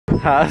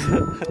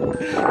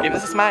Give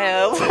us a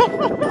smile.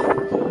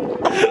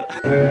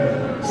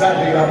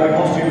 Sadly, my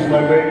costumes,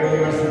 my wig, all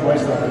the rest of my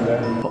stuff in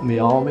there. Put me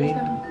army,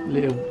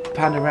 little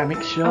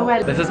panoramic shot. Oh,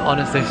 well. This is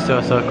honestly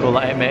so cool.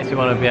 Like, it makes me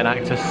want to be an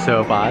actor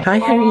so bad. Hi,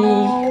 Harry.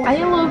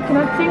 Hello, can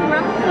I have 2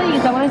 grams,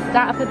 please? I want to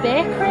start up a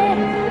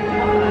bakery.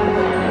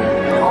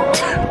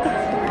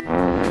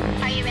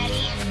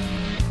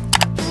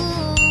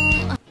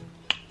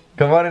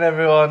 Good morning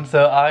everyone,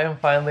 so I am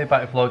finally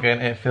back vlogging.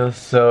 It feels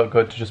so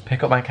good to just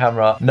pick up my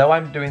camera. Know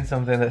I'm doing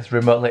something that's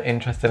remotely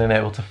interesting and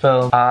able to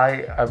film.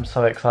 I am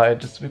so excited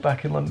just to be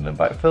back in London and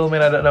back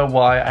filming. I don't know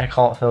why I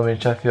can't film in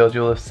Sheffield.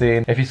 You'll have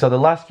seen, if you saw the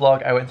last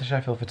vlog, I went to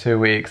Sheffield for 2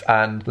 weeks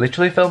and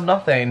literally filmed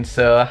nothing,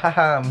 so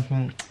haha.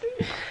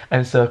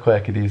 I'm so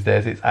quirky these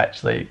days, it's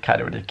actually kind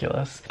of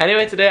ridiculous.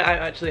 Anyway, today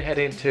I'm actually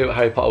heading to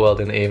Harry Potter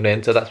World in the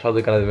evening, so that's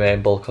probably going to be the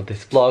main bulk of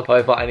this vlog.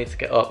 However, I need to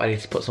get up, I need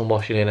to put some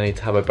washing in, I need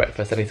to have a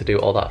breakfast, I need to do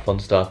all that fun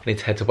stuff. I need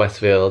to head to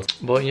Westfield.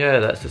 But yeah,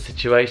 that's the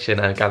situation.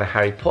 I'm going to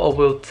Harry Potter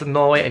World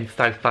tonight. I'm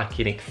so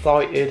fucking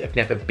excited. I've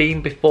never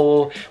been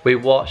before. We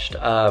watched,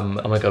 oh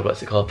my god,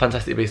 what's it called?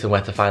 Fantastic Beasts and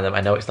Where to Find Them. I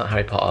know it's not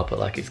Harry Potter, but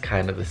like it's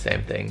kind of the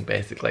same thing,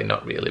 basically.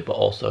 Not really, but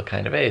also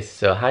kind of is.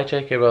 So hi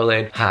JK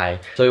Rowling, hi.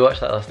 So we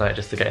watched that last night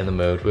just to get in the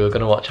mood. We were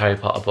going to watch Harry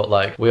Potter, but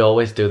like we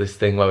always do this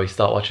thing where we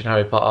start watching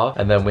Harry Potter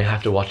and then we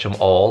have to watch them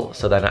all,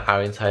 so then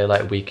our entire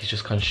like week is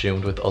just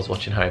consumed with us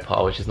watching Harry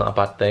Potter, which is not a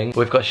bad thing.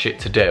 We've got shit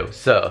to do,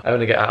 so I'm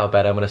gonna get out of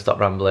bed, I'm gonna stop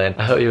rambling.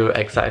 I hope you're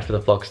excited for the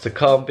vlogs to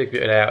come. Big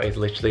Beauty Day Out is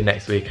literally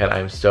next weekend.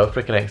 I'm so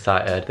freaking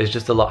excited. There's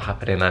just a lot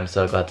happening. I'm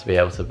so glad to be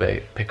able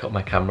to pick up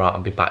my camera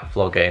and be back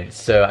vlogging.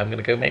 So I'm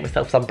gonna go make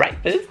myself some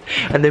breakfast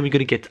and then we're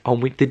gonna get on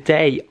with the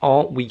day,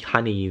 aren't we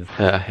honeys?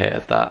 I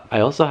hated that. I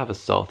also have a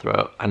sore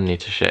throat and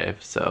need to shave,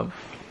 so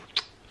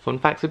fun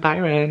facts with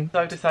Byron. So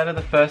I've decided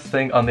the first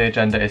thing on the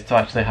agenda is to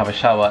actually have a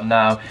shower.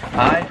 Now,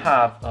 I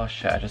have, oh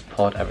shit, I just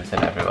poured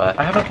everything everywhere.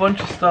 I have a bunch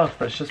of stuff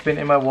that's just been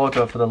in my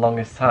wardrobe for the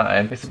longest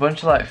time. It's a bunch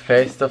of like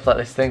face stuff, like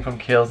this thing from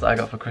Kiehl's that I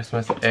got for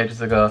Christmas ages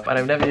ago, and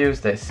I've never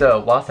used it. So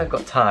whilst I've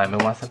got time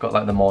and whilst I've got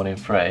like the morning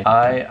free,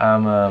 I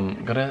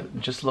am gonna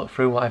just look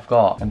through what I've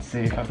got and see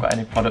if I've got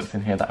any products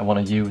in here that I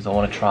want to use or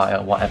want to try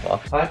or whatever.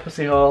 Hi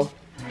Pussy Hole.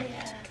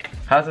 Hiya.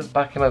 How's it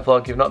back in my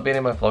vlog? You've not been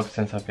in my vlog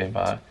since I've been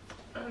back.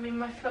 I mean,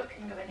 my foot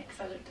can go in it because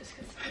I look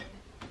disgusting.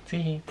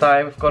 See?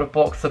 So we've got a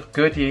box of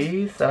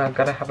goodies and I'm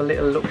gonna have a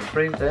little look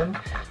through them.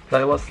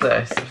 Like, what's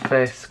this?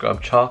 Face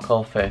scrub,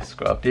 charcoal face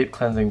scrub, deep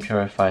cleansing,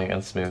 purifying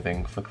and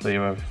smoothing for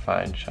clearer,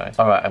 refined shine.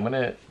 Alright, I'm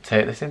gonna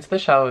take this into the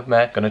shower with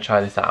me. Gonna try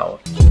this out.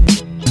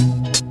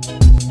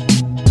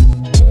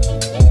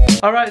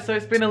 Alright, so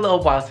it's been a little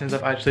while since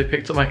I've actually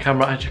picked up my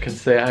camera. As you can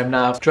see, I'm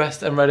now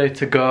dressed and ready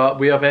to go.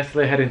 We are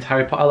basically heading to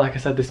Harry Potter, like I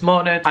said this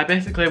morning. I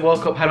basically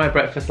woke up, had my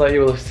breakfast like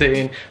you will have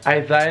seen. I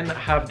then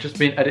have just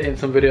been editing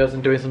some videos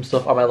and doing some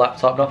stuff on my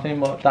laptop, nothing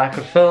much that I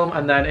could film,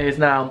 and then it is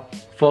now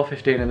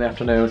 4:15 in the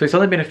afternoon. So it's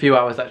only been a few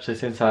hours actually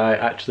since I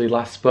actually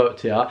last spoke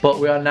to you. But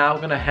we are now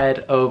gonna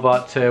head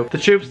over to the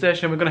tube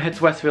station. We're gonna head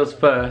to Westfields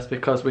first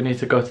because we need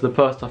to go to the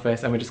post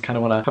office and we just kind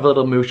of wanna have a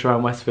little mooch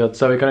around Westfield.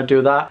 So we're gonna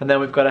do that, and then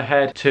we've got to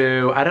head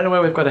to, I don't know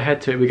where we've got to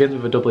head to. It begins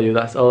with a W,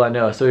 that's all I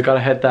know. So we've got to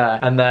head there,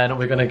 and then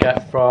we're gonna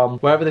get from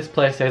wherever this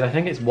place is. I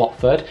think it's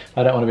Watford.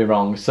 I don't want to be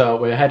wrong. So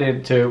we're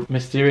heading to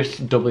Mysterious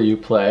W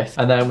place,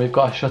 and then we've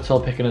got a shuttle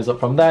picking us up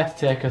from there to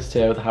take us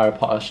to the Harry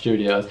Potter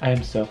studios. I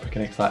am so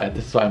freaking excited.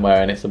 This is what I'm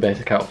wearing. It's a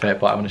basic outfit,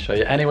 but I'm going to show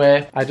you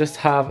anyway. I just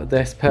have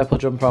this purple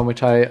jumper on,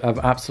 which I am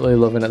absolutely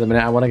loving at the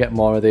minute. I want to get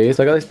more of these.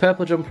 So I got this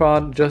purple jumper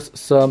on, just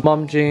some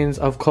mom jeans,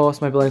 of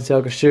course my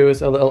Balenciaga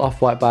shoes, a little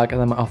off-white bag, and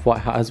then my off-white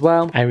hat as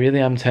well. I really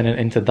am turning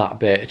into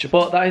that bitch.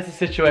 But that is the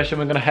situation.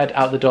 We're going to head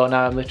out the door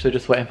now. I'm literally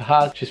just waiting for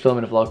Haz. She's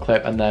filming a vlog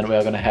clip, and then we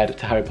are going to head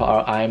to Harry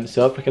Potter. I'm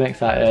so freaking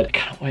excited. I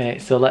can't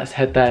wait. So let's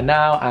head there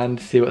now and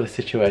see what the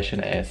situation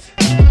is.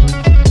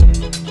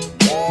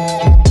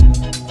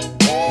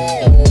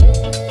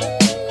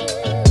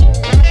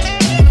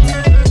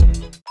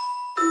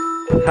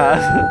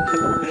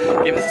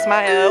 Give us a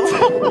smile.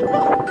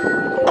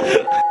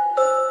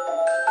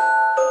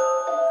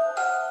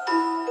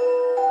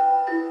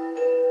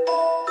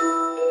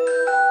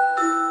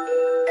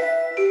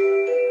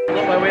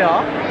 Look where we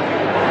are.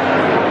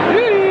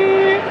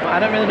 I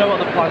don't really know what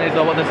the plan is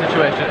or what the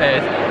situation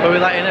is, but we're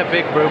like in a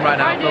big room right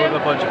now filled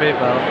with a bunch of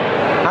people.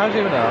 How do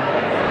you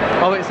know?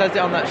 Oh, it says it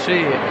on that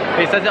sheet.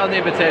 It says it on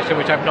the invitation,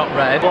 which I've not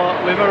read.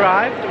 But we've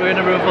arrived, we're in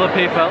a room full of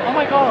people. Oh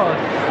my god,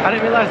 I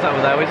didn't realise that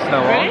we're there with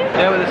snow on.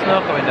 Yeah, with the snow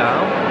coming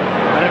down.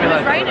 I didn't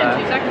realise that we're there.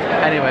 2 seconds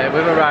ago. Anyway,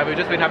 we've arrived,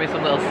 we've just been having some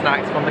little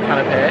snacks from the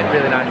canopy.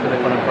 Really nice, really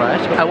fun and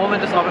fresh. A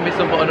woman just offered me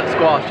some butternut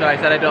squash and I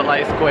said I don't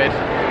like squid,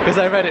 because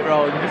I read it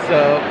wrong,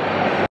 so...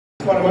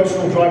 It's quite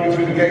emotional driving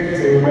through the gate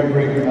here,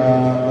 remembering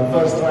the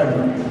first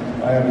time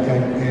I ever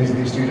came here to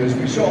these studios.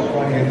 We shot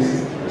right here.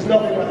 There's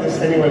nothing like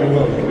this anywhere in the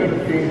world. You go to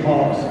theme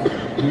parks,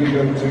 you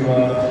go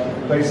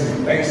to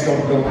places based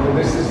on film, but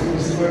this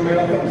is where we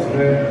are from.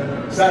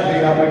 Sadly,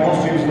 I have my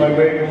costumes, my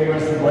wig, all the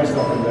rest of my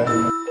stuff in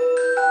there.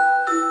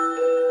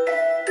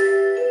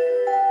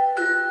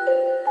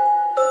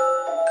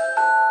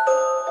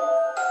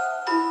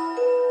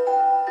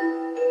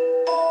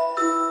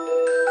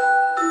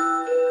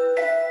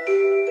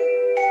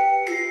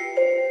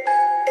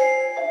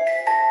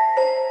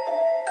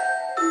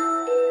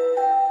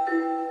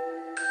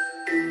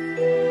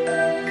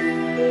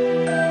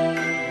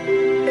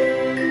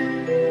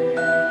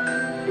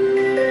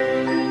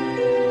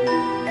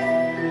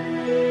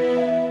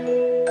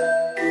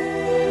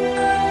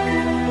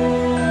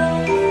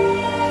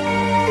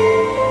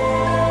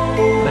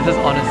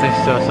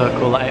 so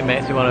cool. Like, it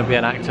makes me want to be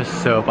an actor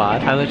so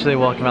bad. I'm literally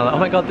walking around like, oh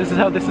my god, this is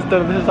how this is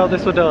done, this is how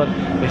this was done.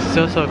 It's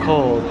so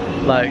cool.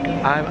 Like,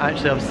 I'm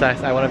actually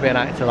obsessed. I want to be an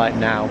actor like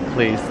now,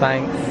 please,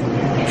 thanks.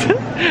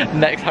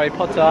 Next Harry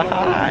Potter,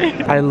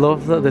 hi! I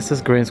love that this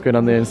is green screen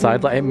on the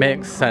inside. Like, it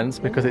makes sense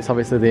because it's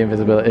obviously the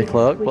invisibility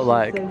cloak, but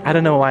like, I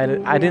don't know why,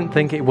 I didn't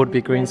think it would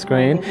be green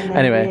screen.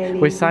 Anyway,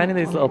 we're signing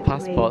these little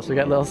passports, we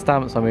get little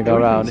stamps when we go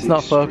around. It's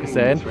not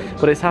focusing,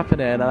 but it's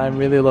happening and I'm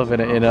really loving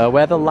it, you know.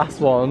 We're the last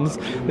ones.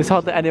 There's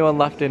hardly anyone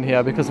left in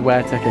here because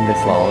we're taking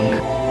this long.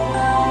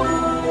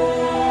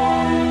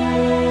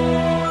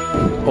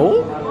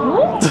 Oh!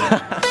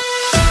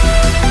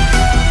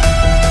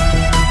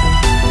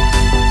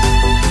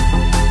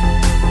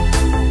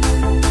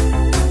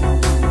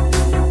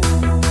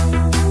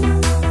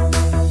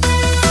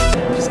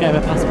 Get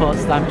a passport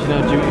stamped, you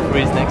know, duty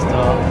free is next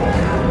door.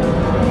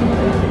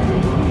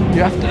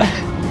 You have to.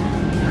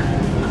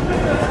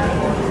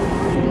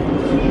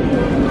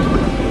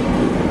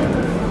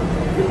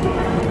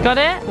 Got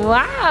it?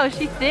 Wow,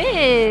 she's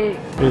sick.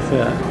 Can you see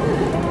it?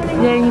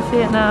 Yeah, you can see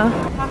it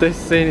now. This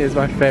scene is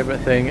my favourite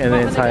thing in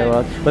the entire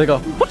world. Where they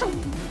go,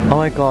 oh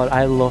my god,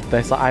 I love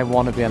this. Like, I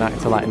want to be an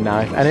actor like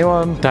now. If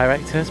anyone,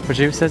 directors,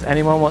 producers,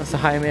 anyone wants to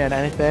hire me on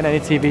anything, any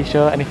TV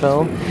show, any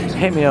film,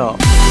 hit me up.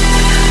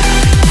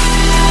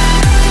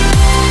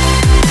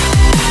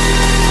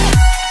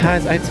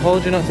 Guys, I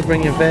told you not to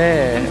bring your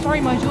vape. I'm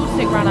sorry, my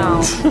joystick ran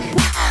out.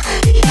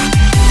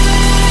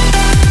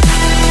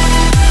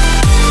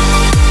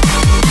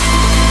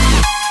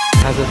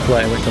 Has a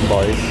flirting with some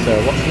boys,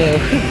 so what's new?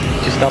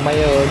 Just on my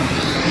own.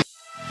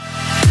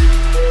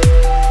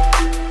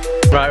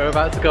 Right, we're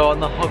about to go on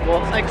the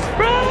Hogwarts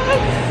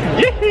Express!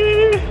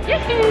 Yee-hoo!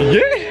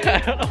 Yeah! I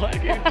don't know what I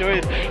keep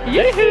doing.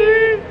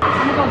 Yee-hoo! Oh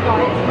my god,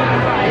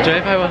 guys. Do you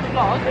know if I want?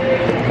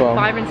 Go on.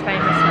 Byron's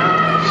famous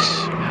now.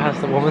 Has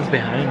the woman's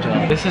behind you.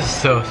 This is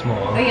so small.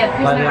 Oh yeah,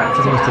 like the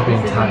actors must have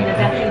been tiny.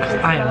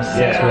 I am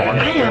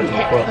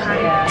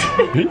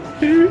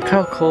 6'1". Look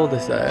how cool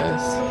this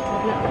is.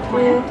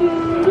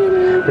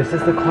 This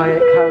is the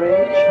quiet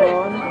carriage,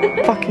 hon.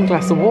 Fucking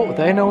glass of water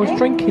there, no one's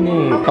drinking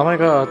it. Oh my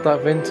god,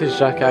 that vintage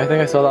jacket. I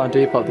think I saw that on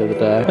Depop the other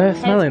day. It's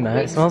smelling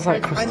nice. It smells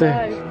like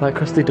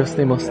crusty,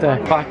 dusty, musty.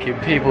 Fucking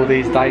people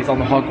these days on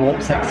the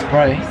Hogwarts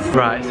Express.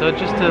 Right, so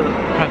just to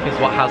preface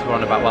what Has were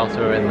on about whilst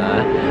we were in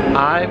there,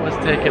 I was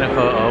taking a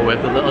photo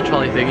with the little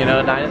trolley thing, you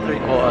know, 9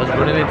 3/4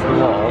 running into the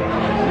wall,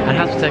 and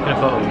Has was taking a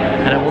photo of me,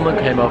 and a woman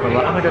came over and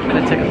like, oh my god, can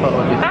I take a photo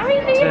of you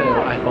too?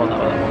 I thought that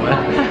was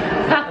that woman.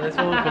 And this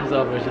woman comes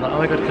over and she's like, oh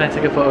my god, can I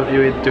take a photo of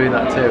you doing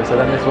that too? So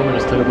then this woman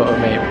just took a photo of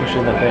me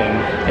pushing the thing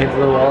into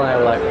the wall, and I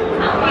was like,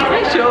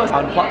 hey, sure.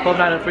 On platform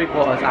 9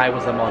 3/4, I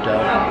was a model.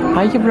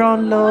 Hi, you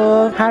Ron,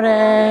 love.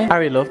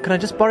 Harry, love, can I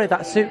just borrow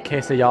that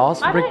suitcase of yours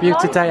for Big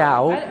Beauty Day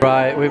Out?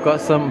 Right, we've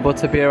got some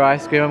butterbeer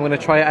ice cream. I'm going to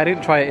try it. I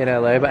didn't try it in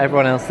LA, but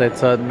everyone else did,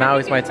 so now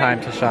is my time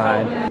to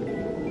shine.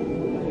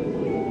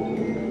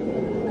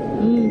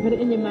 Put it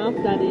in your mouth,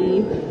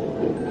 Daddy.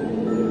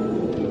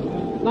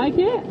 Like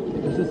it?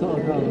 This is sort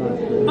of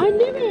ice cream. I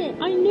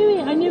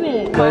knew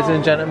it. Ladies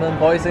and gentlemen,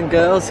 boys and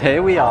girls,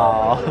 here we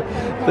are.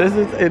 This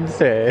is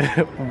insane.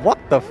 What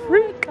the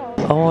freak?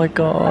 Oh my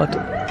god.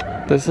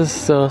 This is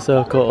so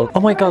cool. Oh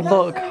my god,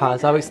 look,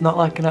 Has, how it's not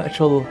like an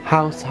actual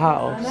house,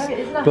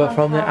 but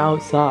from the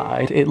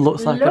outside, it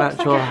looks like an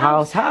actual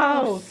house.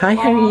 Hi,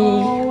 Harry.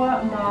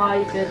 Oh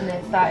my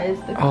goodness, that is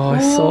the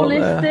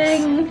coolest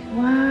thing.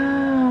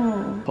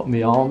 Wow. Put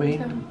me arm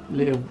in,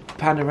 little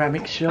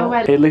panoramic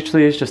shot. It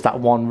literally is just that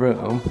one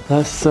room.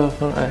 That's so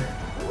funny.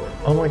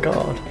 Oh my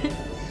god.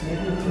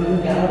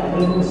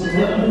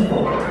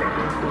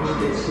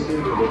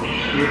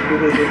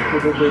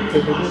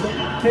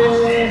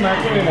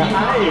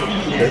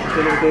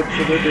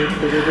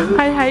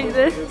 I hate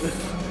this.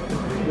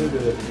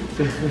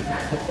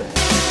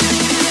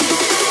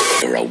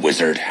 You're a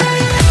wizard.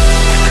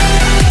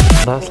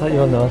 That's like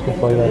your nose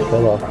before you had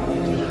filler.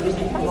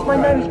 That's my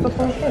nose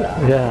before filler?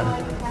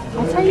 Yeah.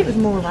 I'll tell you it was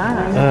more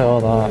that. Oh,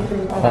 all that.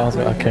 That was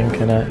got a kink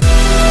in it.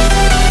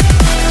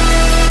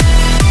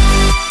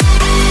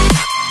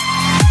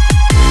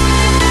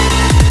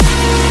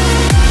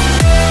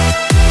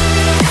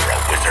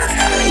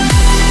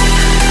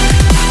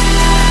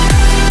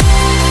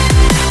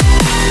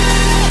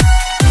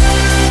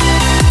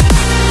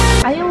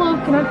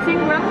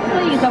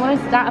 Please, I want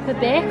to start up a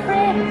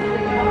bakery.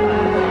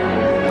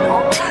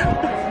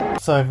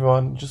 So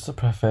everyone, just to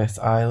preface,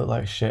 I look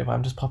like shit, but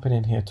I'm just popping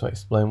in here to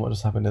explain what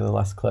just happened in the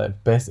last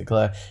clip.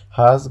 Basically,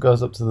 Has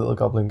goes up to the little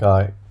goblin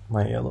guy.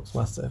 My ear looks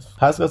massive.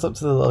 Has goes up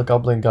to the little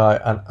goblin guy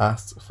and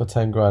asks for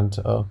 10 grand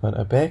to open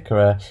a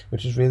bakery,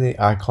 which is really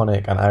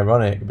iconic and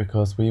ironic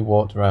because we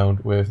walked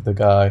around with the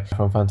guy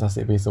from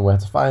Fantastic Beasts and Where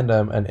to Find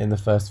Them, and in the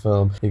first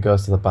film he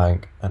goes to the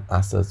bank and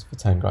asks us for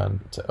 10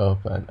 grand to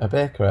open a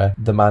bakery.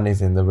 The man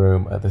is in the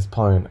room at this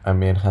point, and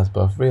me and Has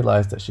both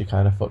realised that she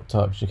kind of fucked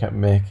up. She kept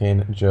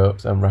making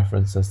jokes and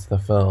references to the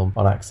film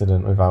on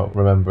accident without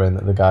remembering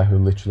that the guy who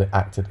literally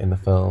acted in the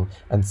film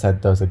and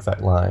said those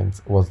exact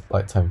lines was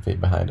like 10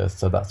 feet behind us.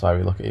 So that's why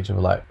we look at each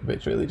other like,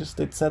 bitch really just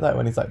did say that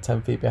when he's like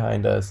 10 feet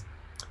behind us.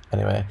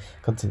 Anyway,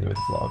 continue with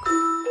the vlog.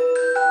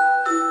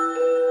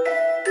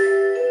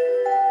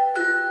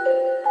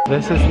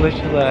 This is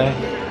literally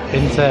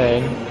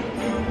insane.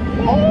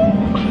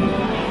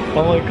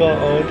 Oh my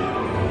god.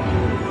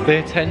 The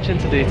attention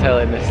to detail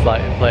in this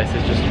like place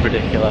is just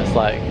ridiculous,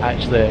 like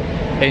actually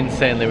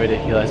insanely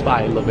ridiculous,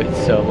 but I love it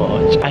so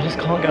much. I just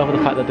can't get over the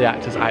fact that the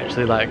actors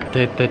actually like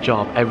did their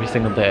job every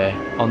single day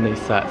on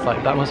these sets.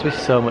 Like that must be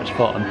so much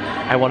fun.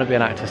 I want to be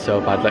an actor so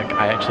bad, like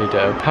I actually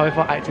do.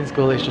 However, acting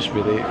school is just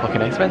really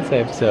fucking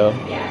expensive, so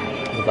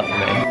love that for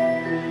me.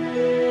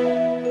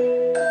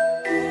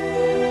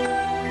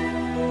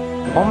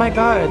 Oh my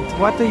god,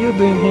 what are you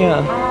doing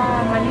here?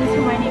 My name is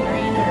Hermione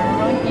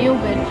Granger. You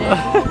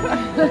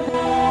bitches.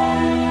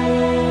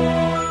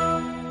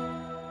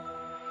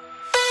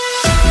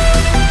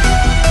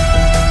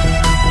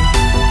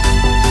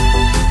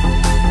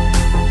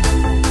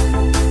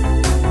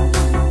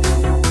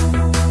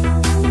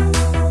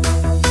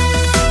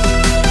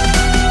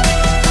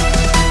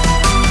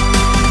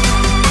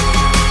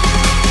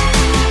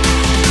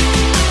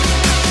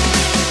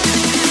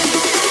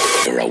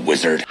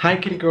 Wizard. Hi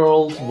kitty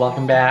girls,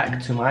 welcome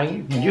back to my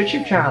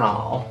YouTube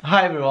channel.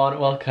 Hi everyone,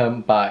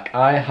 welcome back.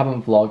 I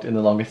haven't vlogged in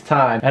the longest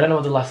time. I don't know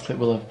what the last clip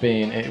will have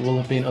been. It will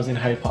have been us in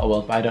Harry Potter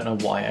World, but I don't know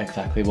what it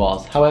exactly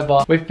was.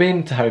 However, we've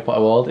been to Harry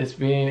Potter World. It's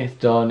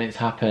done, it's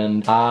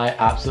happened. I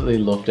absolutely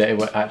loved it. It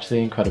was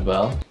actually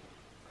incredible.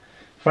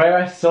 Freya,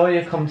 I saw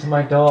you come to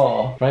my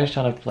door. Freya's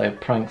trying to play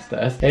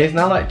pranksters. It is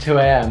now like 2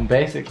 AM.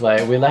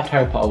 Basically, we left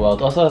Harry Potter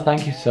World. Also,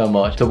 thank you so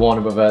much to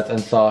Warner Brothers and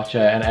Saatchi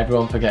and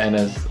everyone for getting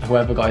us,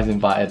 whoever got us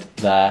invited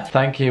there.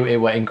 Thank you, it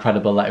was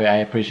incredible. Like, I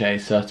appreciate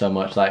it so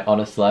much. Like,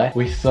 honestly.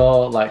 We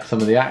saw like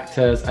some of the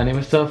actors and it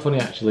was so funny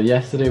actually.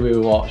 Yesterday we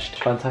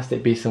watched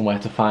Fantastic Beasts and Where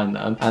to Find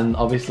Them. And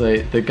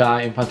obviously the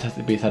guy in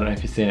Fantastic Beasts, I don't know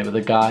if you've seen it, but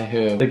the guy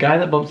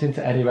that bumps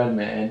into Eddie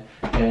Redmayne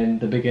in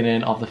the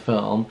beginning of the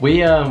film,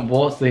 we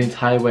walked the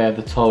entire way of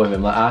the tour with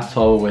him, like our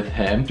tour with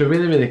him. It's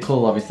really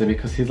cool obviously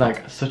because he's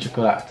like such a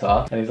good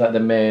actor and he's like the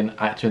main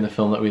actor in the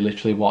film that we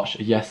literally watched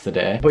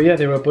yesterday. But yeah,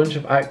 there were a bunch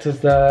of actors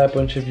there, a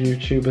bunch of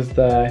YouTubers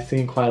there,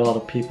 seen quite a lot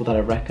of people that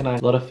I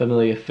recognise, a lot of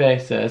familiar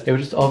faces. It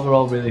was just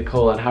overall really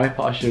cool, and Harry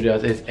Potter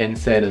Studios is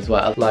insane as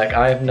well. Like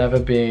I have never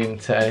been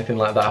to anything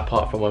like that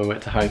apart from when we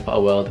went to Harry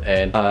Potter World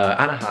in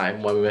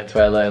Anaheim when we went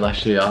to LA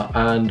last year,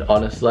 and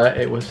honestly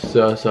it was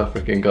so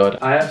freaking good.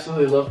 I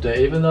absolutely loved it,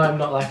 even though I'm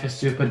not like a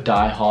super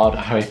die-hard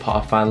Harry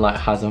Potter fan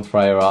like Haz and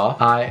Freya are.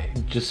 I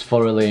just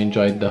thoroughly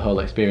enjoyed the whole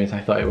experience.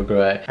 I thought it was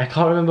great. I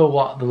can't remember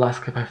what the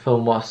last clip I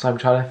filmed was, so I'm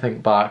trying to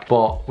think back,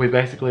 but we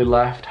basically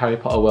left Harry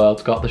Potter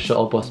World, got the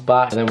shuttle bus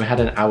back, and then we had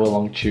an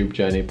hour-long tube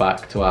journey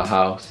back to our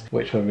house,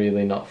 which were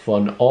really not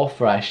fun or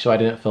fresh, so I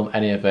didn't film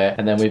any of it.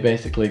 And then we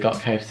basically got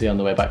KFC on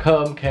the way back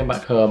home, came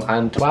back home,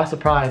 and to our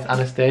surprise,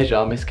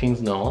 Anastasia, Miss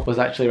Kingsnorth, was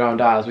actually around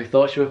ours. We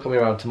thought she was coming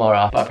around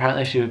tomorrow, but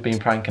apparently she had been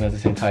pranking us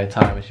this entire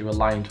time, and she was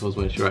lying to us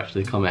when she was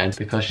actually coming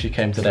because she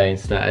came today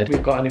instead.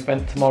 We've got an event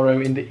tomorrow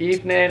in the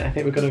evening. I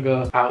think we're gonna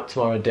go out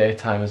tomorrow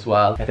daytime as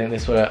well. I think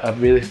this was a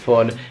really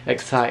fun,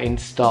 exciting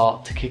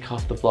start to kick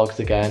off the vlogs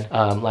again.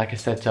 Like I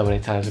said so many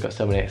times, we've got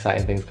so many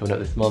exciting things coming up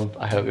this month.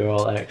 I hope you're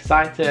all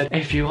excited.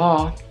 If you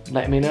are,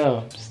 let me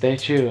know. Stay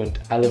tuned.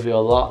 I love you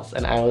all lots,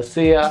 and I will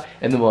see ya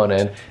in the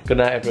morning. Good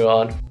night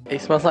everyone.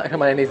 It smells like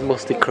Hermione's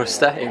musty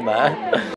crusty in there.